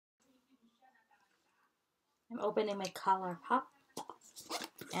I'm opening my Colourpop,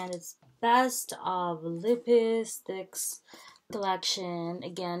 and it's Best of Lipsticks collection,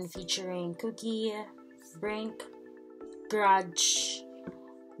 again featuring Cookie, Brink, Grunge,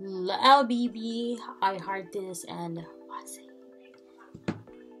 LBB, I Heart This, and Bossy.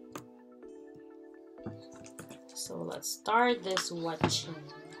 So let's start this watching.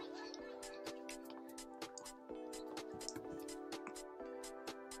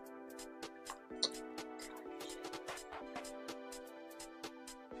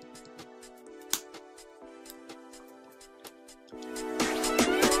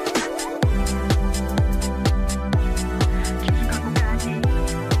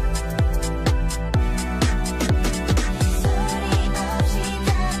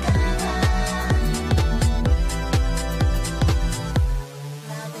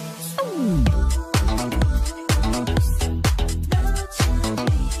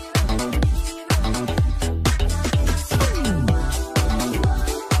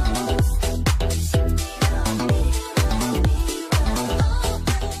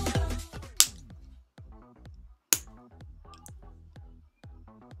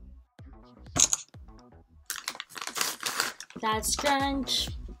 That's Grunge.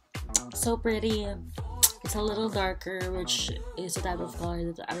 So pretty. It's a little darker, which is the type of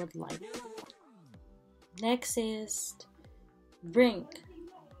color that I would like. Next is Brink.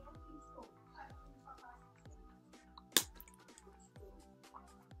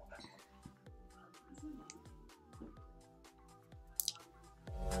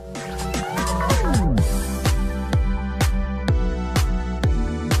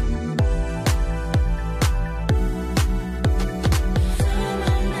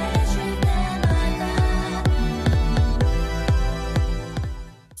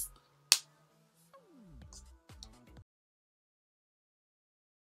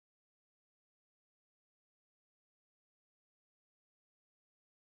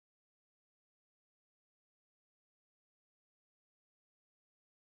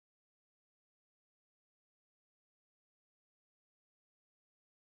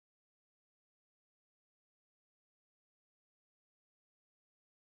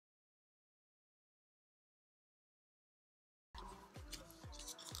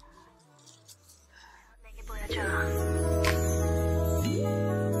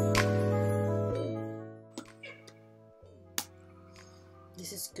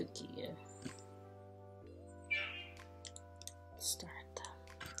 This is Cookie. Start.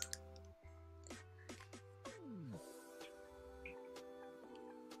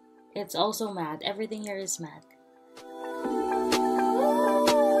 It's also matte. Everything here is matte.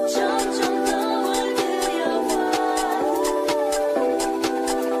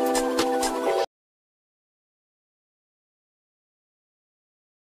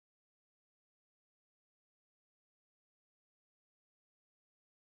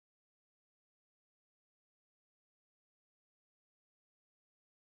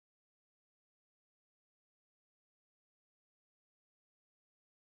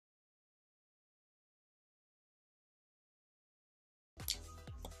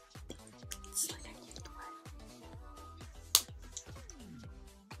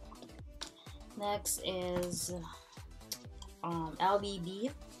 Next is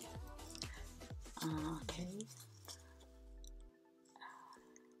LBB. Okay,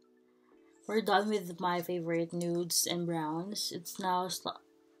 we're done with my favorite nudes and browns. It's now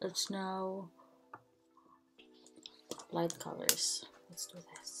light colors. Let's do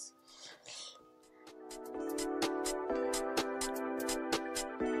this.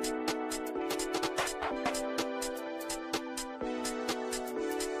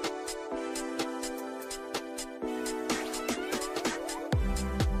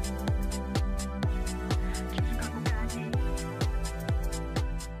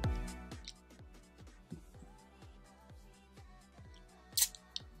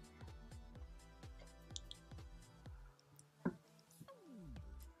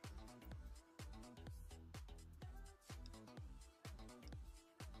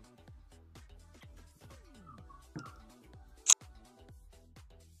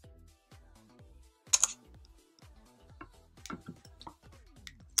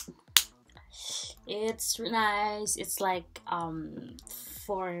 It's nice. It's like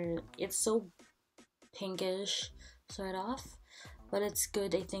it's so pinkish sort of, but it's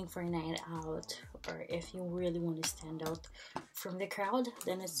good, I think, for a night out, or if you really want to stand out from the crowd,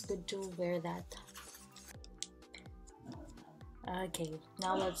 then it's good to wear that. Okay,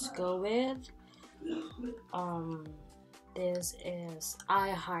 now let's go with this is I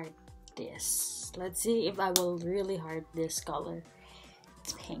Heart This. Let's see if I will really heart this color.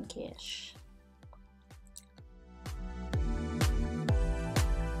 It's pinkish.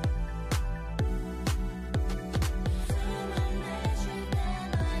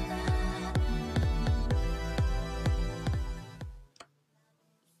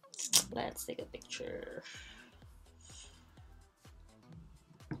 Let's take a picture.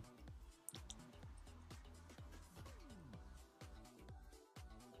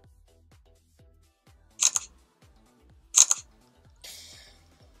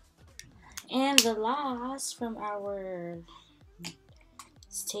 And the last from our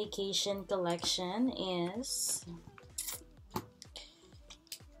Staycation collection is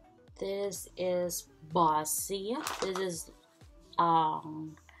this is Bossy. This is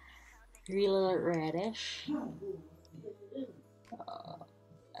really reddish.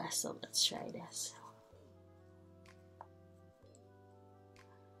 So let's try this.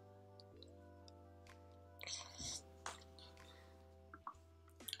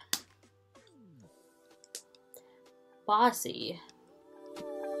 Bossy.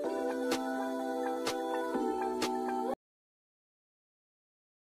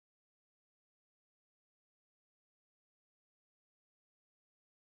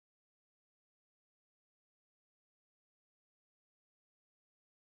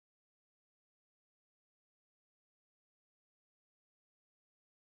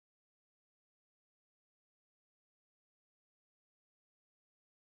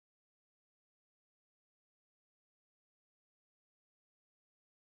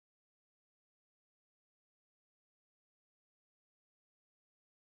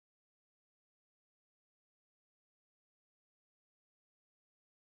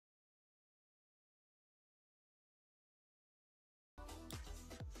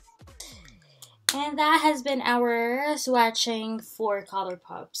 And that has been our swatching for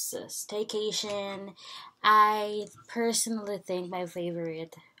Colourpop's Staycation. I personally think my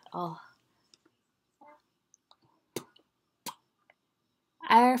favorite.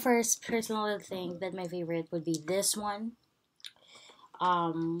 I first personally think that my favorite would be this one.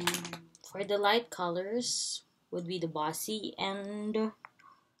 For the light colors would be the Bossy and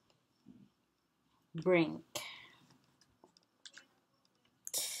Brink.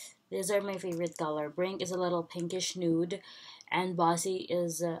 These are my favorite color. Brink is a little pinkish nude, and Bossy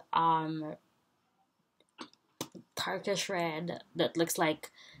is darkish red that looks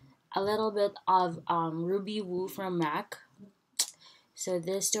like a little bit of Ruby Woo from MAC. So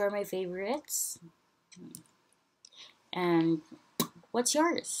these two are my favorites. And what's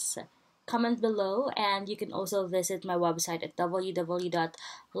yours? Comment below, and you can also visit my website at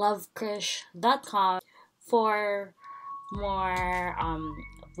www.lovekrish.com for more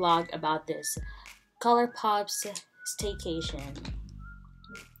vlog about this Colourpop's Staycation.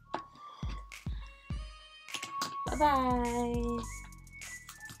 Bye bye.